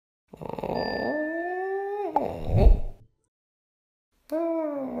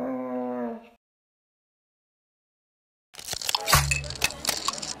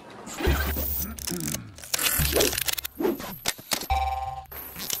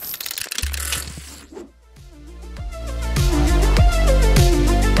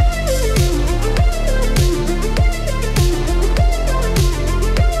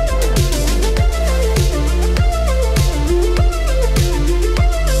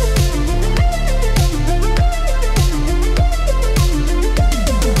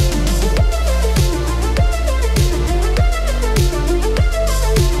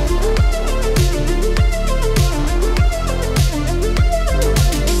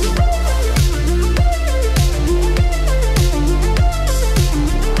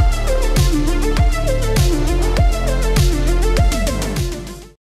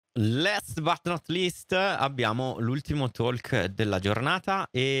but not least abbiamo l'ultimo talk della giornata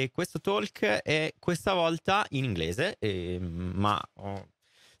e questo talk è questa volta in inglese, ma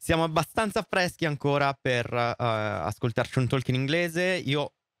siamo abbastanza freschi ancora per ascoltarci un talk in inglese.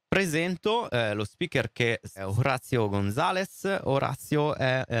 Io presento lo speaker che è Horacio Gonzalez. Horacio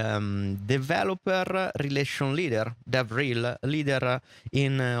è Developer Relation Leader, DevRel Leader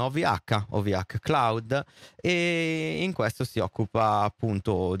in OVH Cloud, e in questo si occupa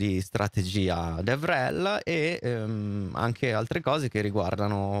appunto di strategia DevRel e anche altre cose che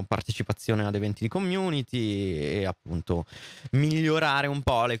riguardano partecipazione ad eventi di community e appunto migliorare un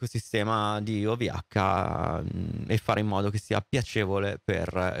po' l'ecosistema di OVH e fare in modo che sia piacevole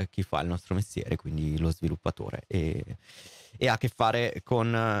per chi fa il nostro mestiere, quindi lo sviluppatore, e ha a che fare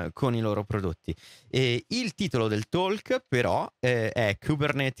con i loro prodotti. E il titolo del talk però è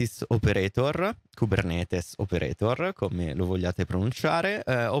Kubernetes Operator, come lo vogliate pronunciare,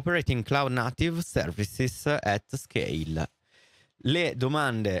 Operating Cloud Native Services at Scale. Le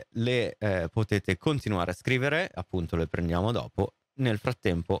domande le potete continuare a scrivere, appunto le prendiamo dopo. Nel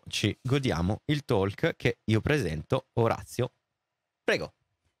frattempo ci godiamo il talk che io presento. Horacio, prego.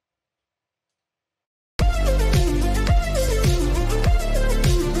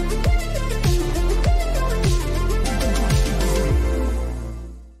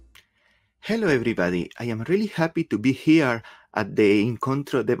 Hello everybody, I am really happy to be here at the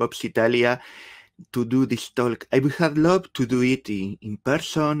Incontro DevOps Italia to do this talk. I would have loved to do it in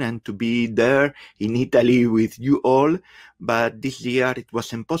person and to be there in Italy with you all, but this year it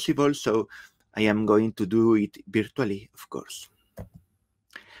wasn't possible, so I am going to do it virtually, of course.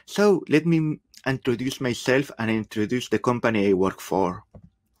 So let me introduce myself and introduce the company I work for.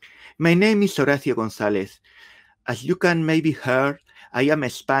 My name is Horacio Gonzalez. As you can maybe hear, I am a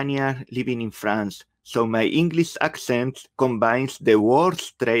Spaniard living in France, so my English accent combines the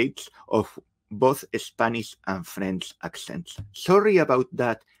worst traits of both Spanish and French accents. Sorry about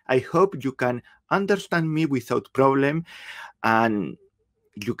that. I hope you can understand me without problem and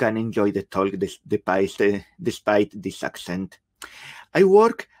you can enjoy the talk despite this accent. I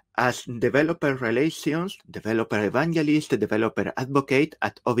work as developer relations, developer evangelist, developer advocate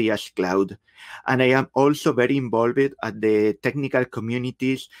at OVH Cloud. And I am also very involved at the technical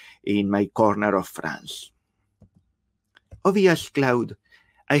communities in my corner of France. OVH Cloud,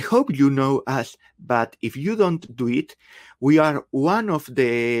 I hope you know us, but if you don't do it, we are one of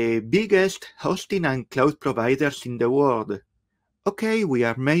the biggest hosting and cloud providers in the world. Okay, we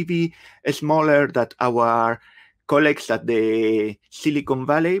are maybe smaller than our colleagues at the Silicon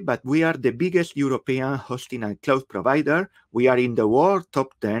Valley, but we are the biggest European hosting and cloud provider. We are in the world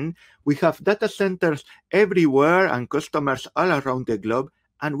top 10. We have data centers everywhere and customers all around the globe.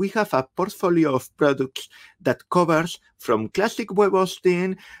 And we have a portfolio of products that covers from classic web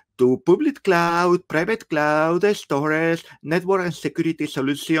hosting to public cloud, private cloud, storage, network and security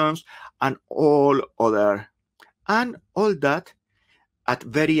solutions, and all other. And all that at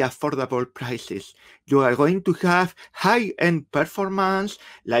very affordable prices. You are going to have high-end performance,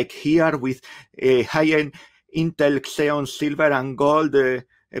 like here with high-end Intel Xeon Silver and Gold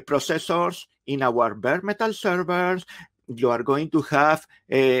processors in our bare metal servers. You are going to have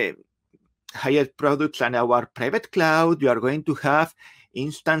high-end products on our private cloud. You are going to have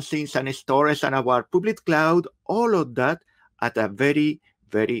instances and storage on our public cloud. All of that at a very,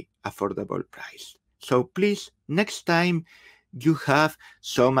 very affordable price. So please, next time you have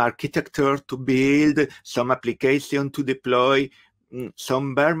some architecture to build, some application to deploy,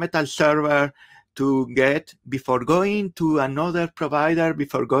 some bare metal server to get before going to another provider,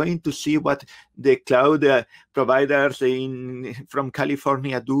 before going to see what the cloud providers from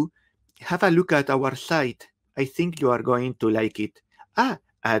California do, have a look at our site. I think you are going to like it.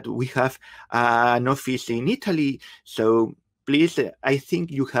 And we have an office in Italy, so please, I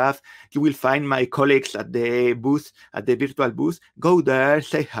think you will find my colleagues at the booth, at the virtual booth. Go there,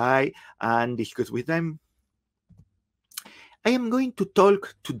 say hi, and discuss with them. I am going to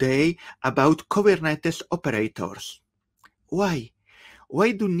talk today about Kubernetes operators. Why?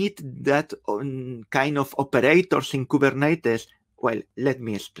 Why do you need that kind of operators in Kubernetes? Well, let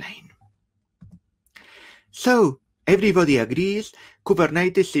me explain. So, everybody agrees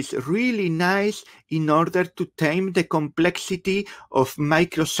Kubernetes is really nice in order to tame the complexity of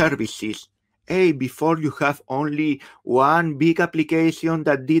microservices. Before you have only one big application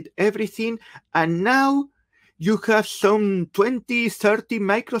that did everything, and now you have some 20, 30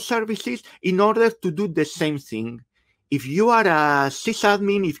 microservices in order to do the same thing. If you are a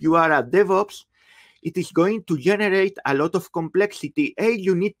sysadmin, if you are a DevOps, it is going to generate a lot of complexity. Hey,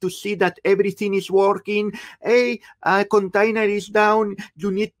 you need to see that everything is working. Hey, a container is down.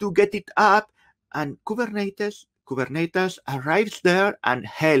 You need to get it up. And Kubernetes arrives there and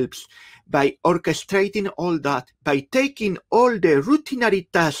helps by orchestrating all that, by taking all the routinary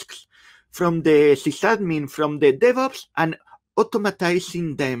tasks from the sysadmin, from the DevOps, and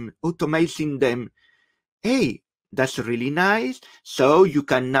automating them. Hey, that's really nice. So you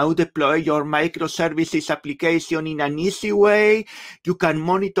can now deploy your microservices application in an easy way. You can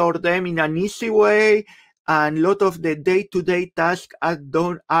monitor them in an easy way. And a lot of the day-to-day tasks are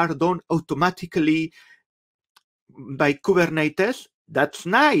done automatically by Kubernetes. That's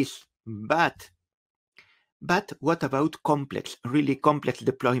nice. But what about really complex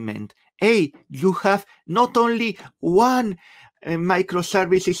deployment? Hey, you have not only one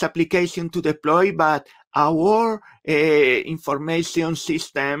microservices application to deploy, but our information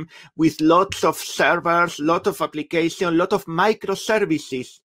system with lots of servers, lot of applications, lot of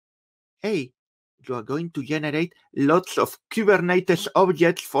microservices. Hey, you are going to generate lots of Kubernetes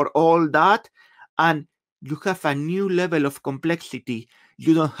objects for all that, and you have a new level of complexity.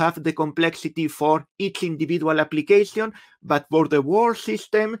 You don't have the complexity for each individual application, but for the whole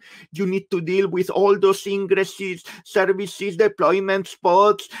system, you need to deal with all those ingresses, services, deployment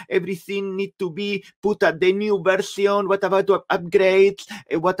spots. Everything needs to be put at the new version. What about upgrades?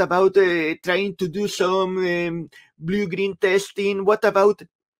 What about trying to do some blue-green testing? What about...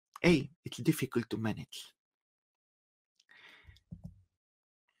 Hey, it's difficult to manage.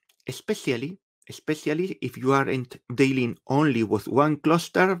 Especially if you aren't dealing only with one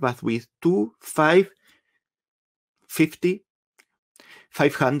cluster, but with 2, 5, 50,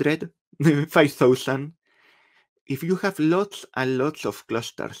 500, 5,000. If you have lots and lots of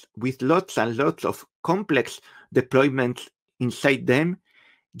clusters with lots and lots of complex deployments inside them,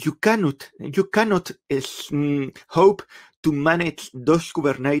 you cannot hope to manage those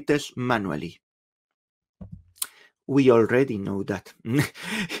Kubernetes manually. We already know that.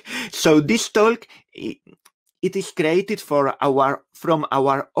 So this talk, it is created from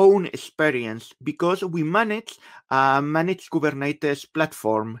our own experience, because we manage a managed Kubernetes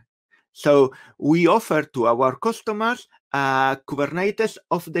platform. So we offer to our customers Kubernetes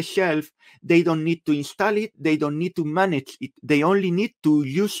off the shelf. They don't need to install it. They don't need to manage it. They only need to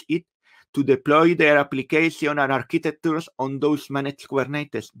use it to deploy their application and architectures on those managed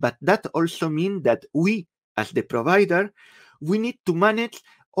Kubernetes. But that also means that we, as the provider, we need to manage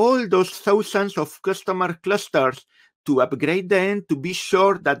all those thousands of customer clusters to upgrade them, to be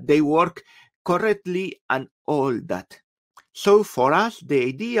sure that they work correctly and all that. So for us, the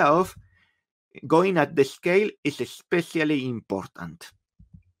idea of going at the scale is especially important.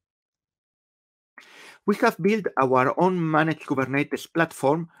 We have built our own managed Kubernetes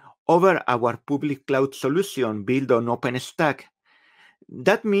platform over our public cloud solution built on OpenStack.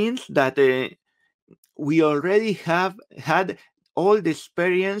 That means that we already have had all the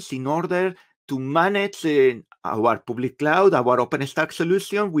experience in order to manage our public cloud, our OpenStack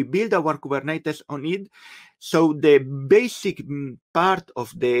solution. We build our Kubernetes on it. So the basic part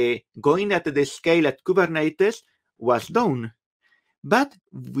of the going at the scale at Kubernetes was done. But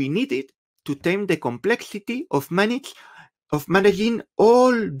we needed to tame the complexity of managing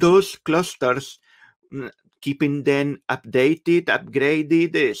all those clusters, keeping them updated,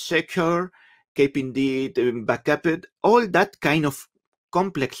 upgraded, secure, keeping the backuped. All that kind of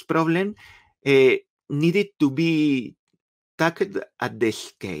complex problem needed to be tackled at the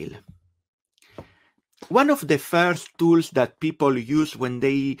scale. One of the first tools that people use when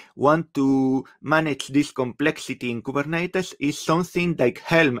they want to manage this complexity in Kubernetes is something like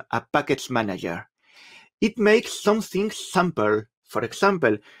Helm, a package manager. It makes something simple. For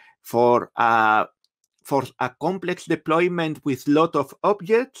example, for a complex deployment with a lot of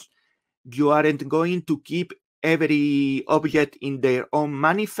objects, you aren't going to keep every object in their own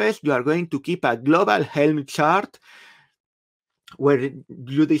manifest. You are going to keep a global Helm chart where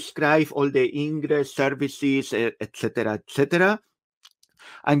you describe all the ingress services, etc., etc.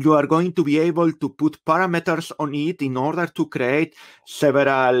 And you are going to be able to put parameters on it in order to create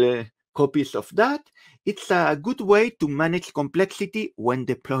several copies of that. It's a good way to manage complexity when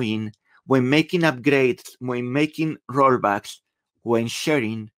deploying, when making upgrades, when making rollbacks, when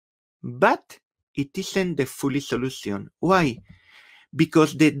sharing. But it isn't the full solution. Why?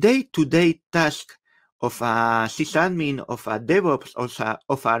 Because the day-to-day task of a sysadmin, of a DevOps,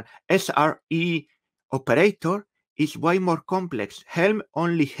 of an SRE operator is way more complex. Helm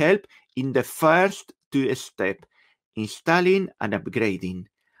only helps in the first two steps, installing and upgrading.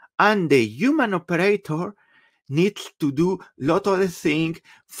 And the human operator needs to do a lot of the things,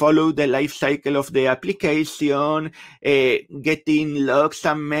 follow the life cycle of the application, getting logs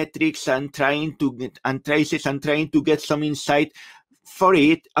and metrics and trying to get and traces and trying to get some insight for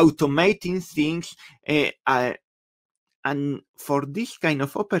it, automating things, and for this kind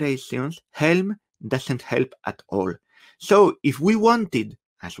of operations, Helm doesn't help at all. So if we wanted,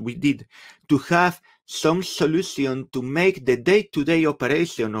 as we did, to have some solution to make the day-to-day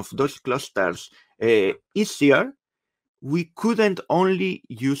operation of those clusters easier, we couldn't only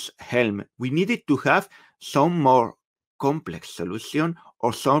use Helm. We needed to have some more complex solution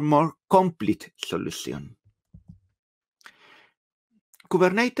or some more complete solution.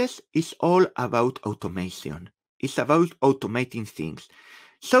 Kubernetes is all about automation. It's about automating things.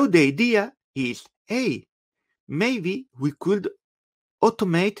 So the idea is, hey, maybe we could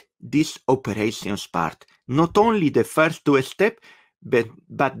automate this operations part, not only the first 2 steps,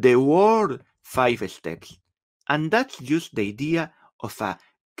 but the whole 5 steps. And that's just the idea of a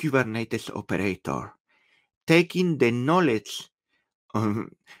Kubernetes operator, taking the knowledge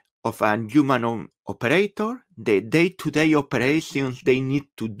of a human operator, the day-to-day operations they need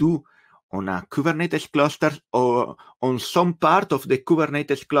to do on a Kubernetes cluster or on some part of the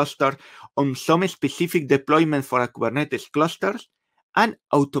Kubernetes cluster, on some specific deployment for a Kubernetes cluster, and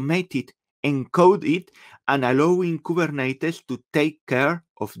automate it, encode it, and allowing Kubernetes to take care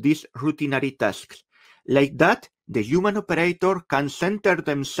of these routinary tasks. Like that, the human operator can center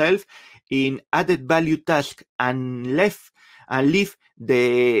themselves in added value task and leave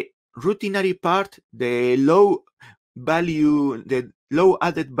the routinary part, the low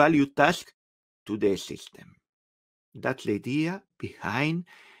added value task to the system. That's the idea behind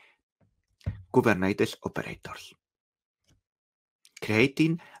Kubernetes operators.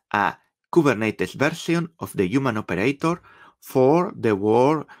 Creating a Kubernetes version of the human operator for the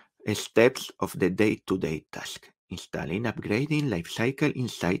whole steps of the day-to-day task, installing, upgrading, lifecycle,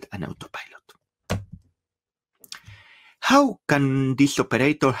 insight, and autopilot. How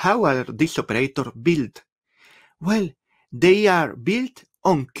are these operators built? Well, they are built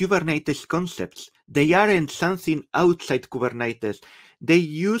on Kubernetes concepts. They aren't something outside Kubernetes. They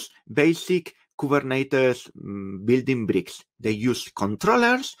use basic Kubernetes building bricks. They use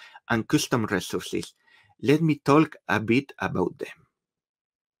controllers and custom resources. Let me talk a bit about them.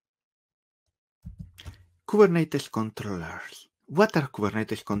 Kubernetes controllers. What are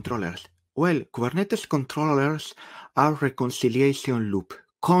Kubernetes controllers? Well, Kubernetes controllers are reconciliation loop,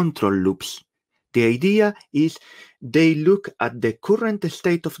 control loops. The idea is they look at the current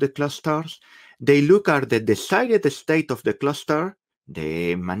state of the clusters, they look at the desired state of the cluster,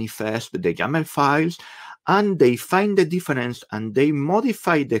 the manifest, the YAML files, and they find the difference and they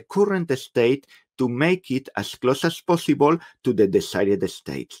modify the current state to make it as close as possible to the desired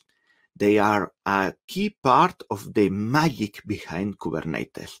states. They are a key part of the magic behind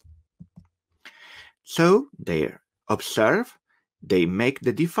Kubernetes. So they observe, they make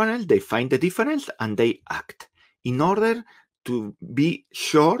the difference, they find the difference, and they act in order to be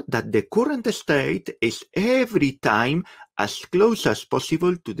sure that the current state is every time as close as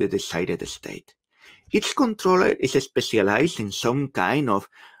possible to the desired state. Each controller is specialized in some kind of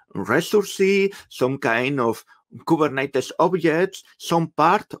resource, some kind of Kubernetes objects, some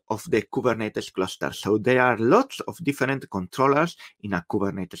part of the Kubernetes cluster. So there are lots of different controllers in a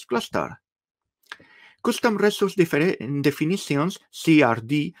Kubernetes cluster. Custom resource definitions,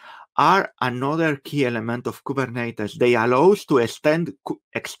 CRD, are another key element of Kubernetes. They allow us to extend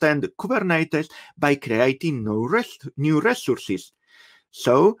Kubernetes by creating new resources.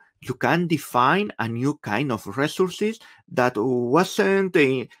 So you can define a new kind of resources that wasn't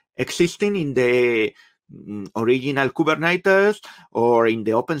existing in the original Kubernetes or in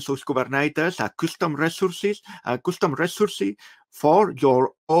the open source Kubernetes, a custom resource for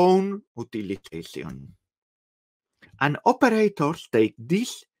your own utilization. And operators take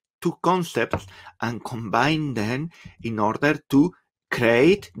these two concepts and combine them in order to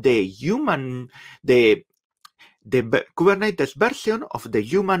create the Kubernetes version of the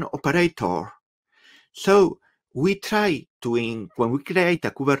human operator. So we try to, when we create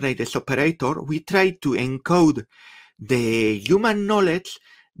a Kubernetes operator, we try to encode the human knowledge,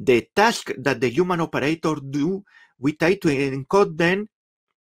 the task that the human operator do, we try to encode them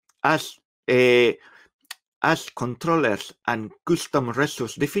as controllers and custom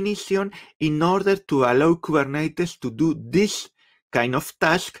resource definition in order to allow Kubernetes to do this kind of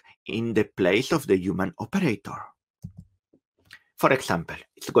task in the place of the human operator. For example,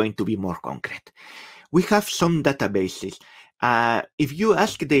 it's going to be more concrete. We have some databases. If you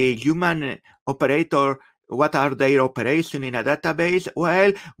ask the human operator what are their operations in a database?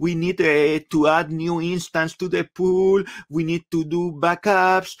 Well, we need to add new instance to the pool. We need to do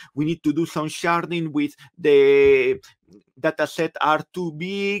backups. We need to do some sharding with the dataset are too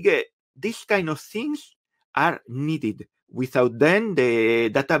big. These kind of things are needed. Without them, the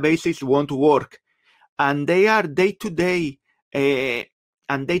databases won't work. And they are day-to-day,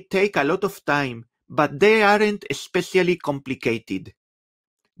 and they take a lot of time, but they aren't especially complicated.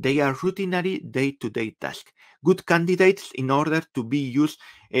 They are routinary day-to-day tasks, good candidates in order to be used,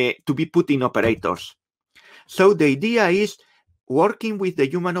 to be put in operators. So the idea is working with the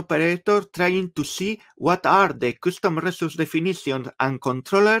human operator, trying to see what are the custom resource definitions and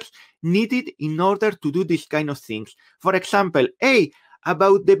controllers needed in order to do these kind of things. For example,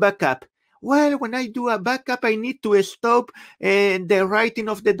 about the backup. Well, when I do a backup, I need to stop the writing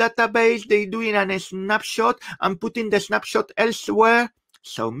of the database, they doing a snapshot and putting the snapshot elsewhere.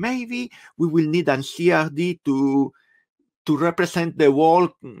 So maybe we will need a CRD to represent the whole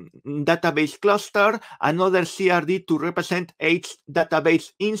database cluster, another CRD to represent each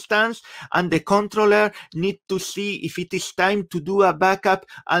database instance, and the controller need to see if it is time to do a backup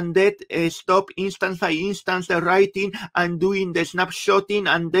and then stop instance by instance the writing and doing the snapshotting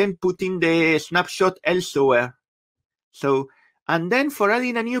and then putting the snapshot elsewhere. So, and then for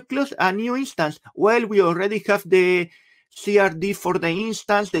adding a new instance, well, we already have the CRD for the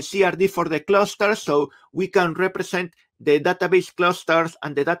instance, the CRD for the cluster, so we can represent the database clusters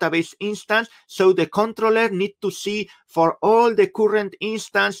and the database instance. So the controller need to see for all the current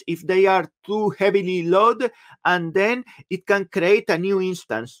instance if they are too heavily loaded, and then it can create a new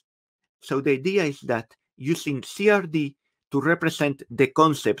instance. So the idea is that using CRD to represent the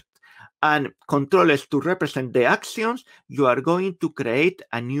concept and controllers to represent the actions, you are going to create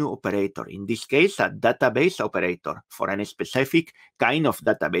a new operator. In this case, a database operator for a specific kind of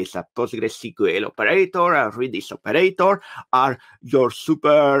database, a PostgreSQL operator, a Redis operator, or your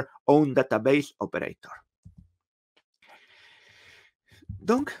super own database operator.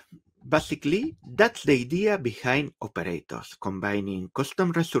 Donc, basically, that's the idea behind operators, combining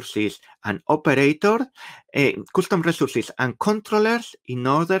custom resources and custom resources and controllers in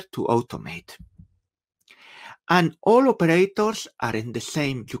order to automate. And all operators aren't the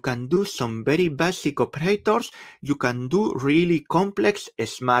same. You can do some very basic operators. You can do really complex,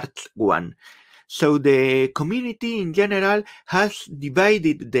 smart one. So the community in general has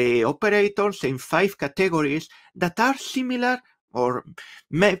divided the operators in 5 categories that are similar or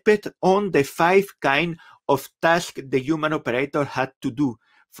mapped on the 5 kind of tasks the human operator had to do,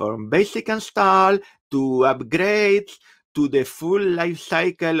 from basic install to upgrades to the full life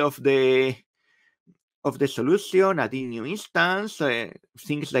cycle of the solution, adding new instance,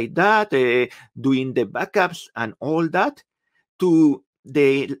 things like that, doing the backups and all that, to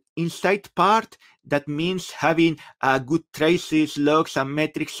the insight part, that means having a good traces, logs, and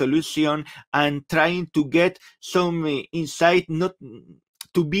metrics solution, and trying to get some insight, not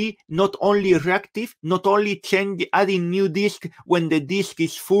to be not only reactive, not only adding new disk when the disk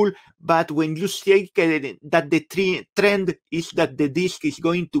is full, but when you see that the trend is that the disk is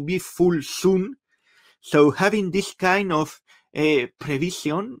going to be full soon. So having this kind of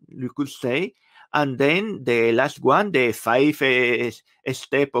prevision, you could say. And then the last one, the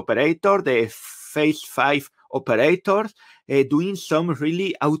 5-step operator, the phase 5 operators, doing some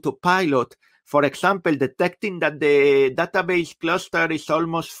really autopilot. For example, detecting that the database cluster is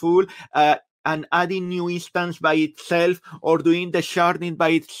almost full and adding new instance by itself, or doing the sharding by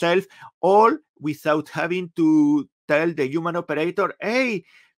itself, all without having to tell the human operator, hey,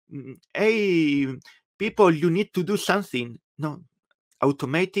 people, you need to do something. No,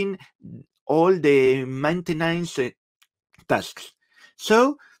 automating all the maintenance tasks.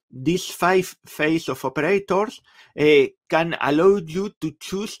 So these 5 phases of operators can allow you to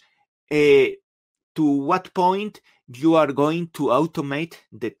choose to what point you are going to automate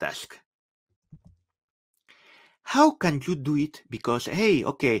the task. How can you do it? Because, hey,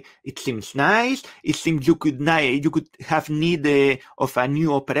 okay, it seems nice. It seems you could have need of a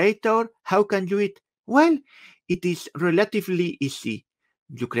new operator. How can you do it? Well, it is relatively easy.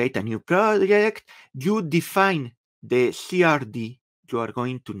 You create a new project, you define the CRD you are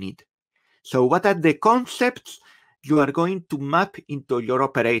going to need. So what are the concepts you are going to map into your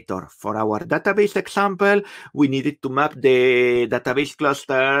operator? For our database example, we needed to map the database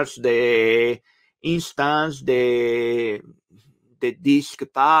clusters, the instance, the disk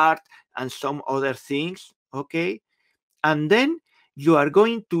part, and some other things, okay? And then you are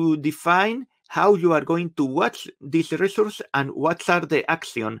going to define how you are going to watch this resource and what are the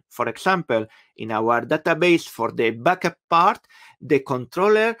action. For example, in our database for the backup part, the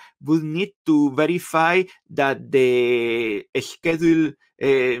controller would need to verify that the schedule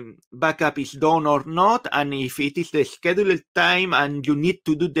backup is done or not, and if it is the scheduled time and you need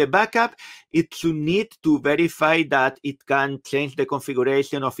to do the backup, it should need to verify that it can change the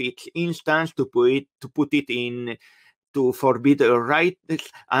configuration of each instance to put it in, to forbid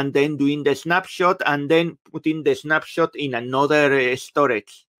writes, and then doing the snapshot and then putting the snapshot in another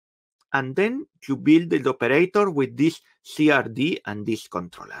storage. And then you build the operator with this CRD and these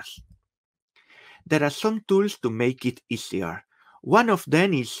controllers. There are some tools to make it easier. One of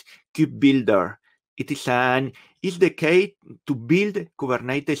them is KubeBuilder. It is an SDK to build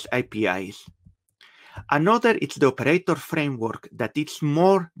Kubernetes APIs. Another is the operator framework, that is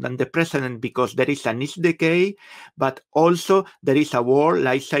more than the precedent because there is an SDK, but also there is a World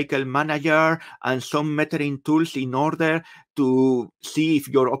Lifecycle Manager and some metering tools in order to see if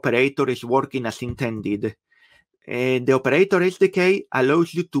your operator is working as intended. The operator SDK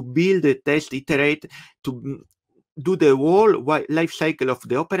allows you to build, test, iterate, to do the whole life cycle of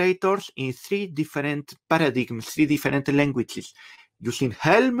the operators in 3 different paradigms, 3 different languages, using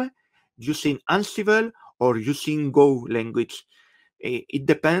Helm, using Ansible, or using Go language. It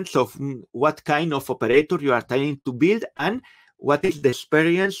depends of what kind of operator you are trying to build and what is the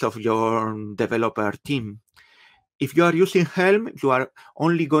experience of your developer team. If you are using Helm, you are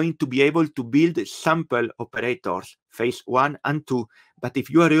only going to be able to build sample operators, phase 1 and 2. But if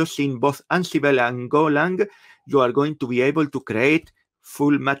you are using both Ansible and Golang, you are going to be able to create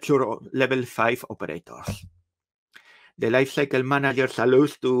full mature level 5 operators. The lifecycle managers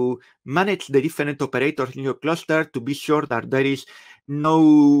allows to manage the different operators in your cluster to be sure that there is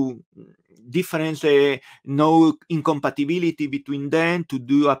no difference, no incompatibility between them, to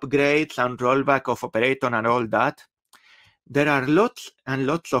do upgrades and rollback of operator and all that. There are lots and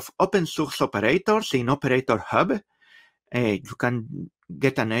lots of open source operators in Operator Hub. You can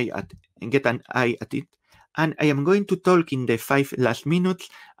get an eye at it. And I am going to talk in the 5 last minutes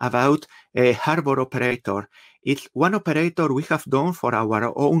about a Harbor operator. It's one operator we have done for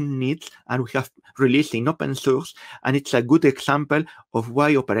our own needs and we have released in open source, and it's a good example of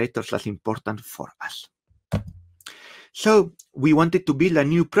why operators are important for us. So we wanted to build a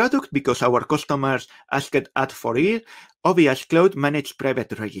new product because our customers asked us for it. OVS Cloud Managed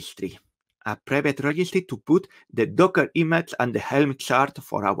Private Registry. A private registry to put the Docker image and the Helm chart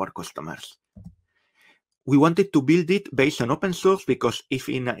for our customers. We wanted to build it based on open source because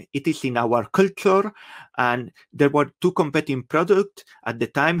it is in our culture, and there were 2 competing products at the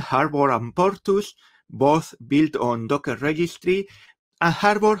time, Harbor and Portus, both built on Docker registry, and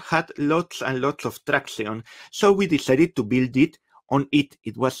Harbor had lots and lots of traction. So we decided to build it on it.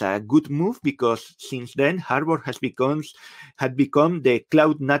 It was a good move because since then Harbor had become the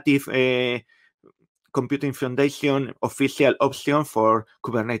cloud native computing foundation official option for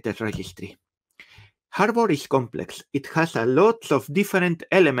Kubernetes registry. Harbor is complex. It has a lot of different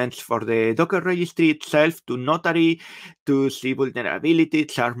elements for the Docker registry itself, to Notary, to see vulnerability,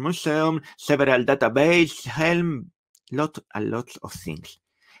 chart museum, several databases, Helm, lots of things.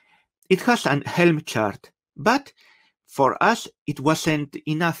 It has an Helm chart, but for us it wasn't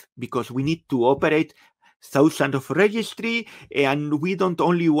enough because we need to operate thousands of registry, and we don't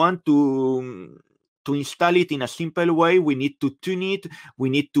only want to install it in a simple way. We need to tune it. We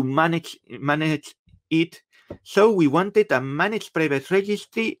need to manage it. So we wanted a managed private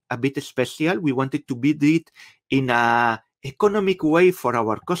registry, a bit special. We wanted to build it in an economic way for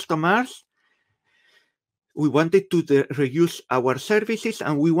our customers. We wanted to reuse our services,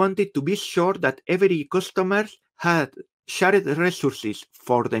 and we wanted to be sure that every customer had shared resources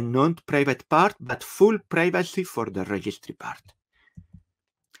for the non-private part, but full privacy for the registry part.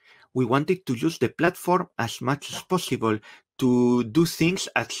 We wanted to use the platform as much as possible to do things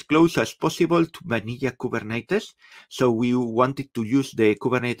as close as possible to vanilla Kubernetes. So we wanted to use the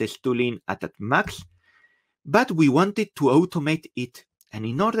Kubernetes tooling at max, but we wanted to automate it. And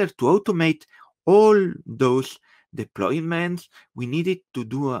in order to automate all those deployments, we needed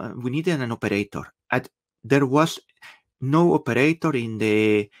an operator. And there was no operator in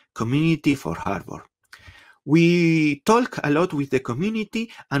the community for Harbor. We talked a lot with the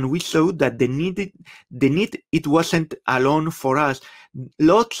community, and we saw that the need, it wasn't alone for us.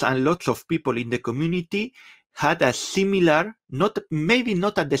 Lots and lots of people in the community had a similar, maybe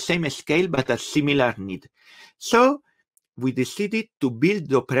not at the same scale, but a similar need. So we decided to build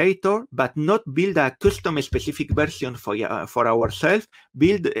the operator, but not build a custom specific version for ourselves,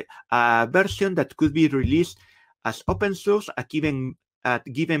 build a version that could be released as open source, at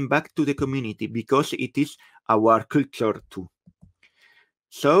giving back to the community because it is our culture too.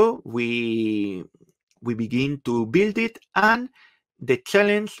 So we begin to build it, and the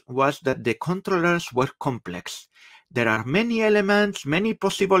challenge was that the controllers were complex. There are many elements, many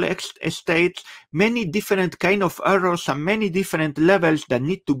possible states, many different kind of errors, and many different levels that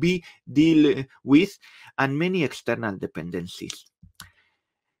need to be dealt with, and many external dependencies.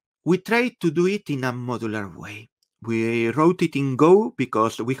 We tried to do it in a modular way. We wrote it in Go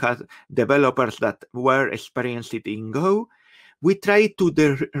because we had developers that were experienced in Go. We tried to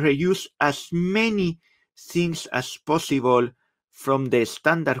reuse as many things as possible from the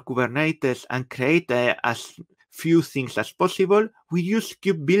standard Kubernetes and create as few things as possible. We use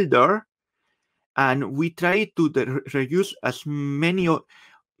Kube Builder, and we try to reuse as many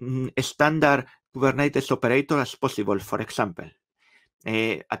standard Kubernetes operators as possible. For example,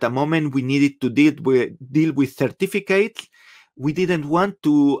 at the moment we needed to deal with certificates. We didn't want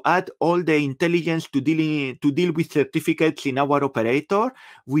to add all the intelligence to deal with certificates in our operator.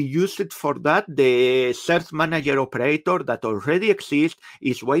 We used for that the Cert Manager operator that already exists,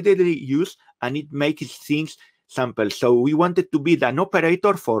 is widely used, and it makes things simple. So we wanted to build an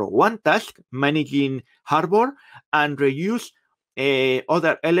operator for one task, managing hardware, and reuse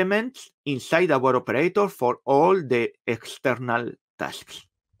other elements inside our operator for all the external tasks.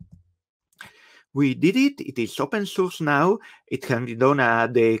 We did it. It is open source now. It can be done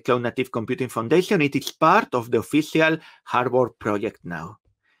at the Cloud Native Computing Foundation. It is part of the official hardware project now.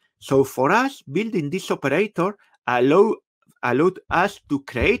 So for us, building this operator allowed us to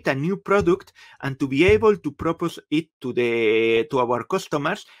create a new product and to be able to propose it to our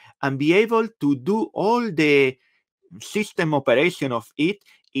customers and be able to do all the system operation of it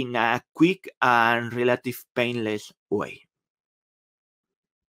in a quick and relative painless way.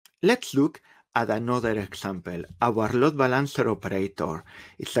 Let's look at another example, our load balancer operator.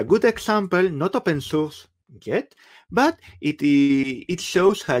 It's a good example, not open source yet, but it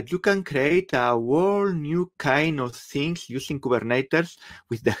shows how you can create a whole new kind of things using Kubernetes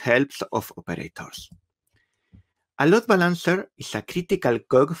with the help of operators. A load balancer is a critical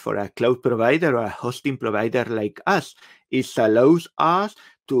cog for a cloud provider or a hosting provider like us. It allows us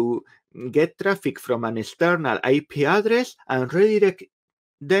to get traffic from an external IP address and redirect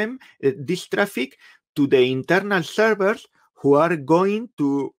this traffic to the internal servers who are going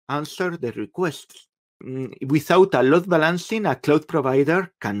to answer the requests. Without a load balancing, a cloud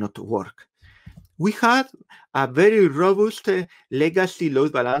provider cannot work. We had a very robust legacy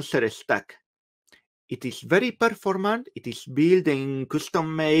load balancer stack. It is very performant. It is built in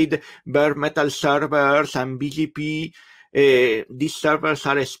custom-made bare metal servers and BGP. These servers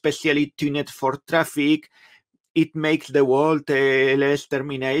are especially tuned for traffic. It makes the wall TLS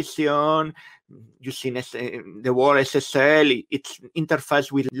termination using the wall SSL. It's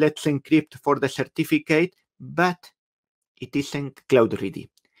interface with Let's Encrypt for the certificate, but it isn't cloud ready.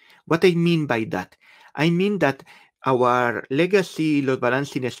 What I mean by that? I mean that our legacy load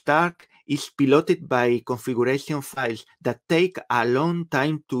balancing stack is piloted by configuration files that take a long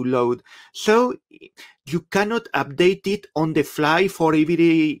time to load. So you cannot update it on the fly for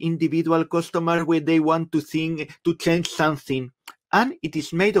every individual customer when they want to change something. And it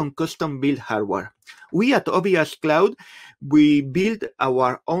is made on custom-built hardware. We at OVS Cloud, we build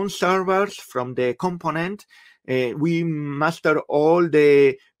our own servers from the component. We master all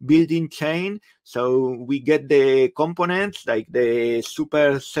the building chain, so we get the components like the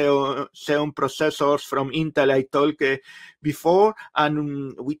Super Xeon processors from Intel I talked before,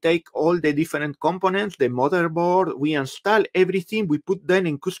 and we take all the different components, the motherboard, we install everything, we put them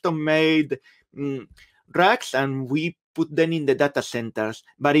in custom-made racks, and we put them in the data centers.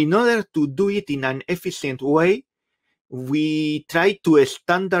 But in order to do it in an efficient way, we try to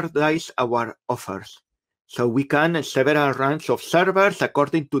standardize our offers. So we can several runs of servers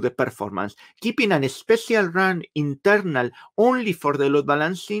according to the performance. Keeping a special run internal only for the load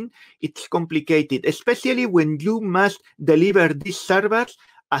balancing, it's complicated, especially when you must deliver these servers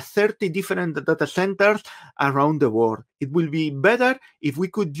at 30 different data centers around the world. It will be better if we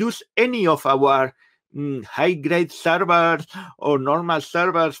could use any of our high-grade servers or normal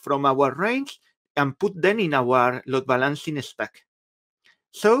servers from our range and put them in our load balancing stack.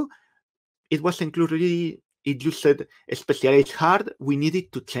 So it was included, it used a specialized hard. We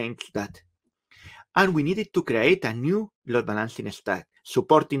needed to change that. And we needed to create a new load balancing stack,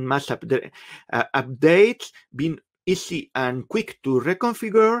 supporting mass updates, being easy and quick to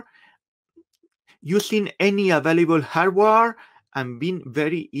reconfigure, using any available hardware, and being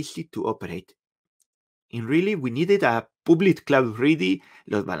very easy to operate. And really, we needed a public cloud-ready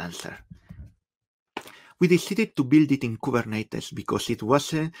load balancer. we decided to build it in Kubernetes because it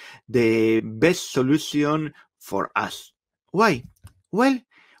was the best solution for us. Why? Well,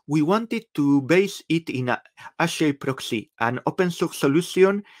 we wanted to base it in a Azure proxy, an open source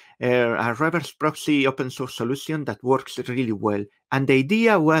solution, a reverse proxy open source solution that works really well. And the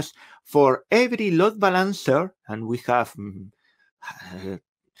idea was for every load balancer, and we have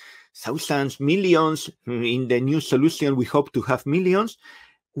thousands, millions in the new solution, we hope to have millions,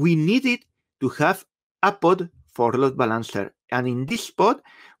 we needed to have a pod for load balancer. And in this pod,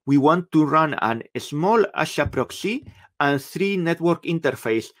 we want to run a small Azure proxy and 3 network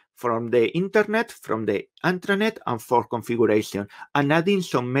interface from the internet, from the intranet, and for configuration, and adding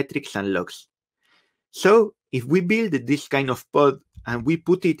some metrics and logs. So if we build this kind of pod and we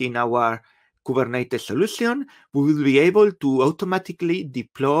put it in our Kubernetes solution, we will be able to automatically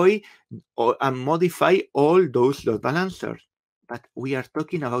deploy and modify all those load balancers. But we are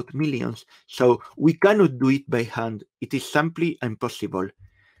talking about millions, so we cannot do it by hand. It is simply impossible.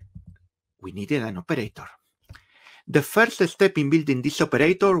 We needed an operator. The first step in building this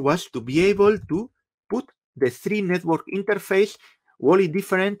operator was to be able to put the 3 network interface wholly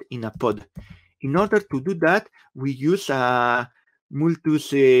different in a pod. In order to do that, we use a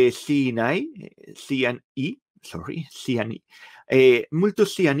Multus CNI.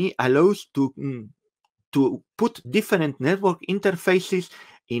 Multus CNI allows to put different network interfaces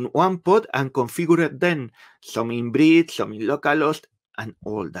in one pod and configure them, some in breadth, some in localhost, and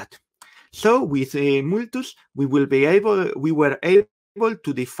all that. So with Multus, we were able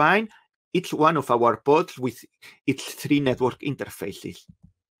to define each one of our pods with its 3 network interfaces.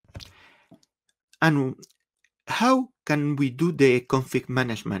 And how can we do the config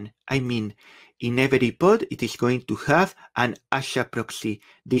management? I mean, in every pod, it is going to have an Azure proxy.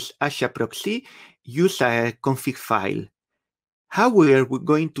 This Azure proxy uses a config file. How are we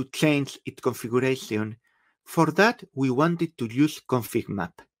going to change its configuration? For that, we wanted to use config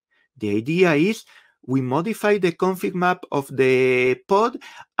map. The idea is we modify the config map of the pod,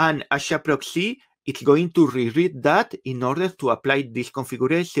 and Azure proxy, it's going to reread that in order to apply this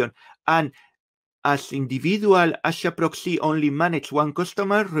configuration. And as individual Azure proxy only manage one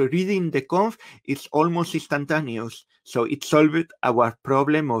customer, rereading the conf is almost instantaneous. So it solved our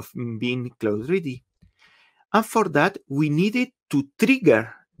problem of being cloud ready. And for that, we needed to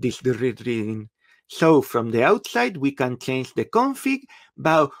trigger this rereading. So from the outside, we can change the config,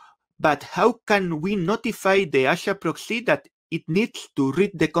 but how can we notify the Azure proxy that it needs to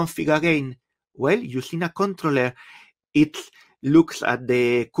read the config again? Well, using a controller, it looks at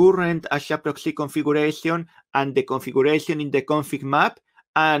the current Azure proxy configuration and the configuration in the config map,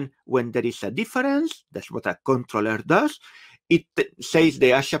 and when there is a difference, that's what a controller does, it says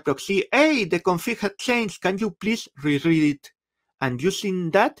the Azure proxy, hey, the config has changed, can you please reread it? And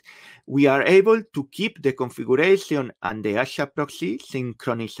using that, we are able to keep the configuration and the Azure proxy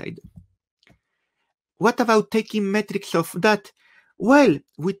synchronized. What about taking metrics of that? Well,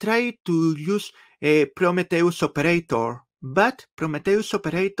 we tried to use a Prometheus operator, but Prometheus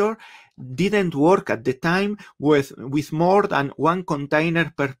operator didn't work at the time with more than 1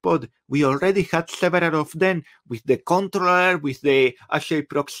 container per pod. We already had several of them with the controller, with the Azure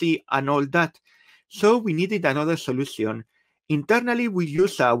proxy, and all that. So we needed another solution. Internally, we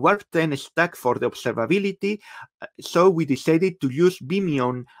use a Warp10 stack for the observability, so we decided to use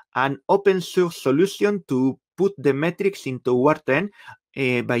Vimion, an open source solution to put the metrics into Warp10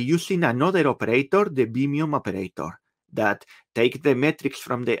 by using another operator, the Vimion operator, that takes the metrics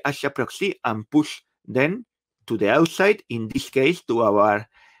from the Azure proxy and push them to the outside, in this case, to our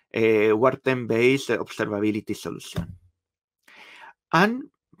Warp10-based observability solution. And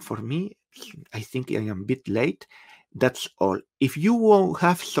for me, I think I am a bit late. That's all. If you will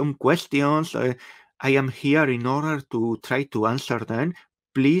have some questions, I am here in order to try to answer them.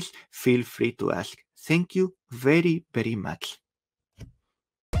 Please feel free to ask. Thank you very, very much.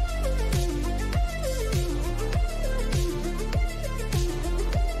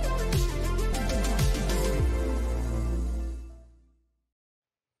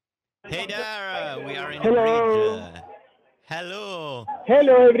 Hey there, we are in Hello. a bridge. Hello.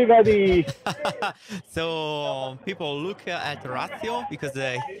 Hello, everybody. So people look at Horacio because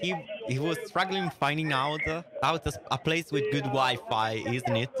he was struggling finding out a place with good Wi-Fi,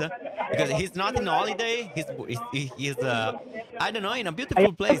 isn't it? Because he's not in holiday. He's I don't know, in a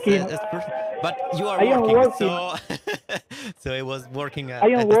beautiful place. But you are working. So so it was working. I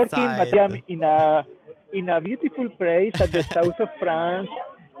am working, side. but I am in a beautiful place at the south of France.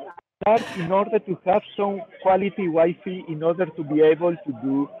 In order to have some quality Wi-Fi, in order to be able to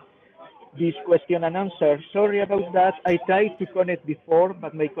do this question and answer. Sorry about that. I tried to connect before,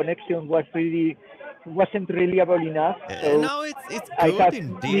 but my connection wasn't reliable enough. So No, it's I good have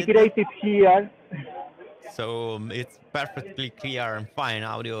indeed. migrated here. So it's perfectly clear and fine.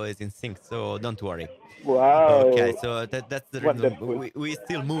 Audio is in sync, so don't worry. Wow, Okay, so that's the reason wonderful. we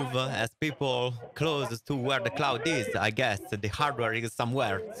still move as people close to where the cloud is. I guess the hardware is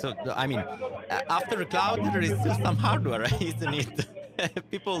somewhere. So I mean, after the cloud, there is still some hardware, isn't it?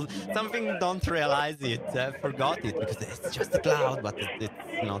 People, something don't realize it, forgot it because it's just the cloud, but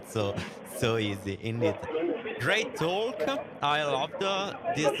it's not so easy indeed. Great talk. I love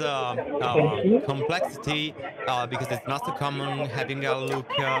this Thank you. complexity because it's not so common having a look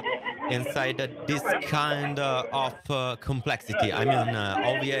inside this kind of complexity. I mean,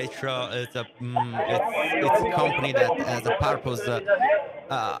 OVH is it's a company that has a purpose.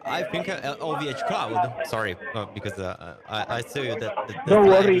 I think OVH Cloud. Sorry, because I saw you that the Don't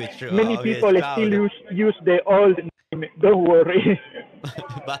slide worry. which Many people OVH still Cloud. use the old name. Don't worry.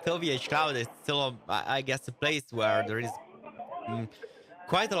 But OVH Cloud is still, I guess, a place where there is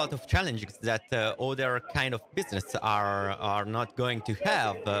quite a lot of challenges that other kind of business are not going to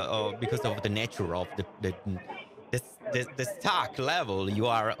have because of the nature of the stack level you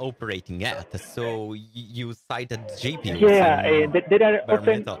are operating at. So you cited GPUs Yeah, and there are bare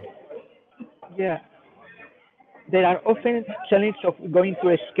often metal. yeah there are often challenges of going to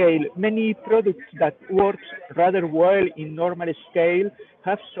a scale. Many products that work rather well in normal scale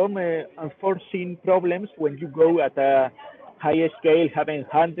have some unforeseen problems when you go at a higher scale, having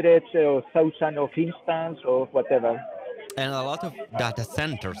hundreds or thousands of instances or whatever. And a lot of data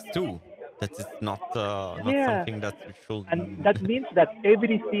centers too. That is not Yeah, something that we should. and that means that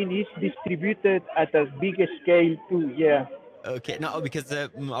everything is distributed at a big scale too. Yeah. Okay, no, because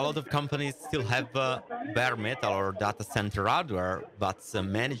a lot of companies still have bare metal or data center hardware, but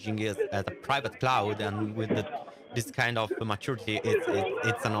managing it as a private cloud and with this kind of maturity,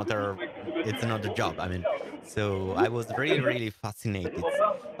 it's another job. I mean, so I was really fascinated.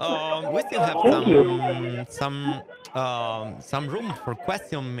 We still have Thank you. some room for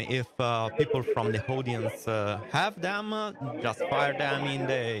question if people from the audience have them. Just fire them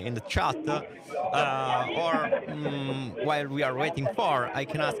in the chat. Or while we are waiting for, I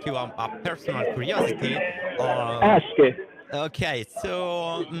can ask you a personal curiosity. Ask. Okay,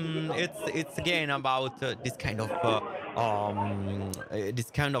 so it's again about this kind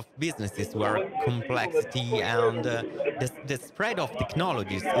of businesses where complexity and the spread of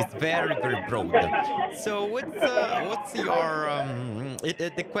technologies is very broad. So what's your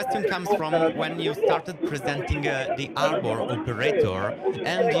the question comes from when you started presenting the Arbor operator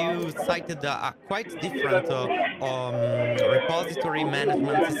and you cited a quite different repository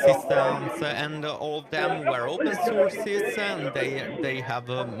management systems and all of them were open sources and they have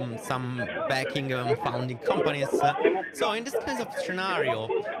some backing founding companies. So in this kind of scenario,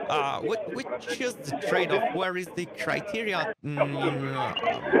 which is the trade-off? Where is the criteria in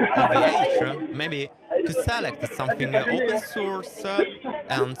OVH maybe to select something open source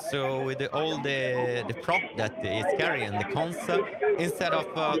and so with all the prop that is carrying the cons instead of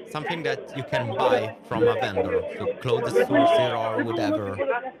something that you can buy from a vendor, so cloud sourcer or whatever,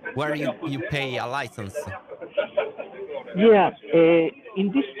 where you pay a license. Yeah,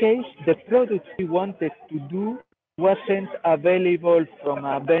 in this case, the product we wanted to do wasn't available from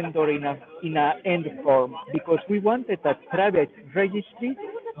a vendor in a end form because we wanted a private registry,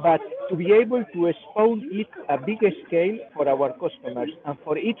 but to be able to spawn it a bigger scale for our customers and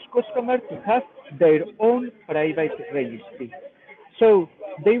for each customer to have their own private registry. So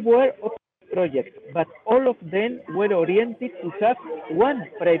they were open projects, but all of them were oriented to have one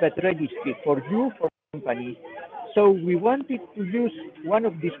private registry for you, for the company. So we wanted to use one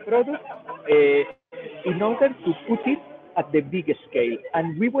of these products in order to put it at the big scale.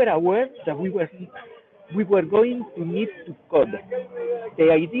 And we were aware that we were going to need to code.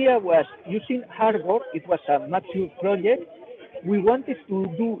 The idea was using hardware. It was a mature project. We wanted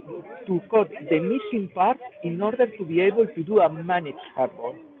to code the missing part in order to be able to do a managed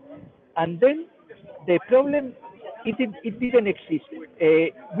hardware. And then the problem, it didn't exist.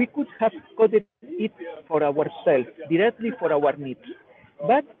 We could have coded it for ourselves, directly for our needs.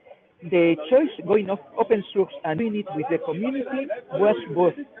 But the choice going off open source and doing it with the community was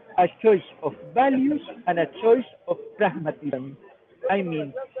both a choice of values and a choice of pragmatism. I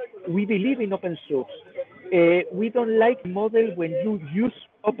mean, we believe in open source. We don't like model when you use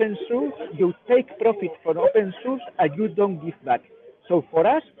open source, you take profit from open source and you don't give back. So for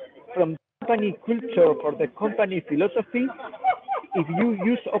us, from company culture, for the company philosophy, if you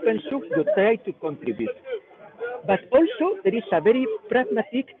use open source, you try to contribute. But also there is a very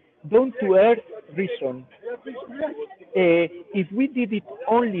pragmatic down-to-earth reason. If we did it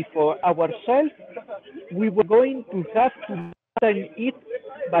only for ourselves, we were going to have to maintain it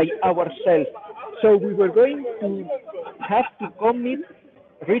by ourselves. So we were going to have to commit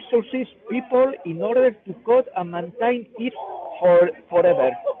resources, people, in order to code and maintain it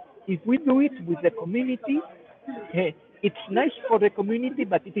forever. If we do it with the community, it's nice for the community,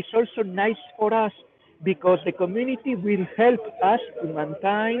 but it is also nice for us, because the community will help us to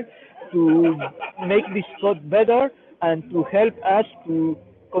maintain, to make this code better, and to help us to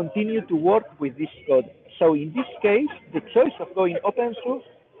continue to work with this code. So in this case, the choice of going open source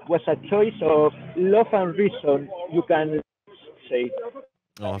was a choice of love and reason, you can say.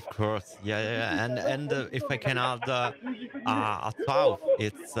 Oh, of course, yeah. And if I can add a thought,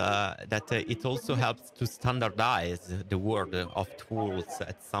 it's that it also helps to standardize the word of tools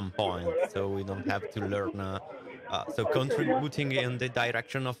at some point, so we don't have to learn. So contributing in the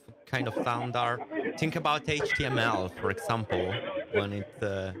direction of kind of standard. Think about HTML, for example, when it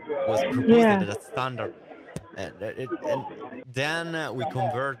was proposed Yeah. as a standard. And then we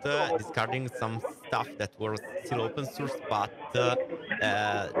convert, discarding some stuff that was still open source, but the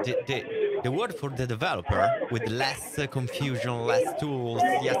word for the developer with less confusion, less tools,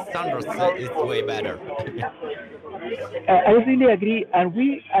 yes, standards is way better. I really agree, and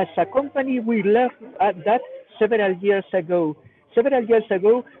we, as a company, we learned that several years ago. Several years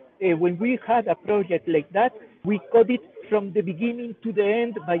ago, when we had a project like that, we coded from the beginning to the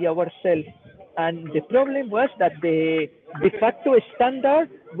end by ourselves. And the problem was that the de facto standard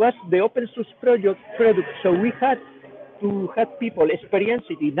was the open source product. So we had to have people experience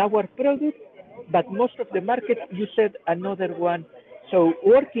it in our product, but most of the market used another one. So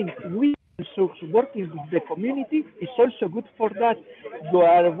working with source, working with the community is also good for that. You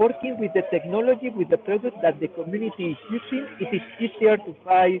are working with the technology, with the product that the community is using. It is easier to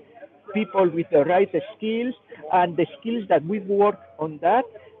find people with the right skills, and the skills that we work on that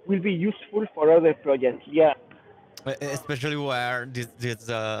will be useful for other projects. Yeah. Especially where this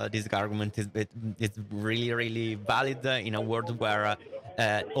argument is really valid in a world where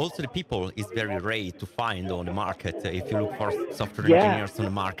also the people is very rare to find on the market. If you look for software engineers on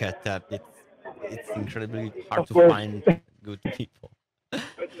the market, it's incredibly hard to find good people.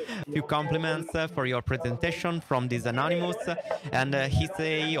 A few compliments for your presentation from this anonymous, and he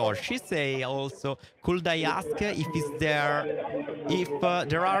say, or she say also, could I ask if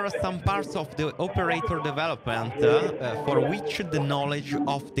there are some parts of the operator development for which the knowledge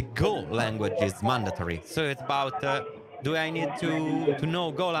of the Go language is mandatory? So it's about, do I need to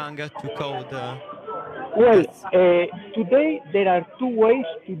know Golang to code? Well, Yes. today there are two ways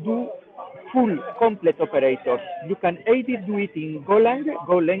to do full complete operators. You can either do it in Golang,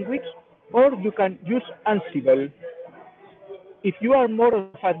 Go language, or you can use Ansible. If you are more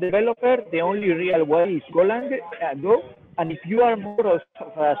of a developer, the only real way is Golang, Go. And if you are more of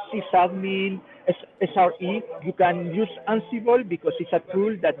a sysadmin, SRE, you can use Ansible because it's a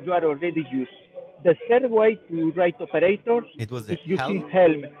tool that you are already used. The third way to write operators is using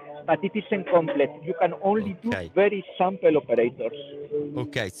Helm, but it is incomplete. You can only do very sample operators.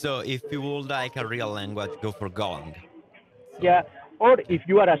 Okay, so if you would like a real language, go for Golang. So, yeah, or if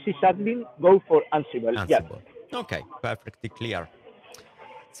you are a sysadmin, go for Ansible. Yeah. Okay, perfectly clear.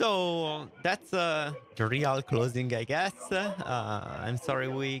 So that's the real closing, I guess. I'm sorry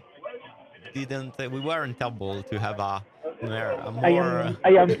we weren't able to have a more. I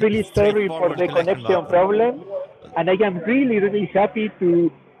am really sorry for the connection problem, and I am really happy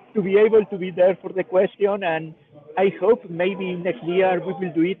to be able to be there for the question, and I hope maybe next year we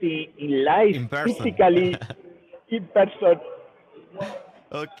will do it in live, physically, in person.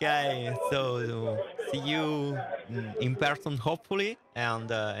 Okay, so see you in person, hopefully, and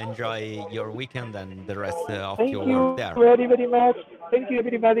enjoy your weekend and the rest of your work there. Thank you very much. Thank you,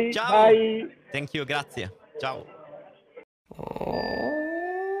 everybody. Ciao. Bye. Thank you, grazie. Ciao.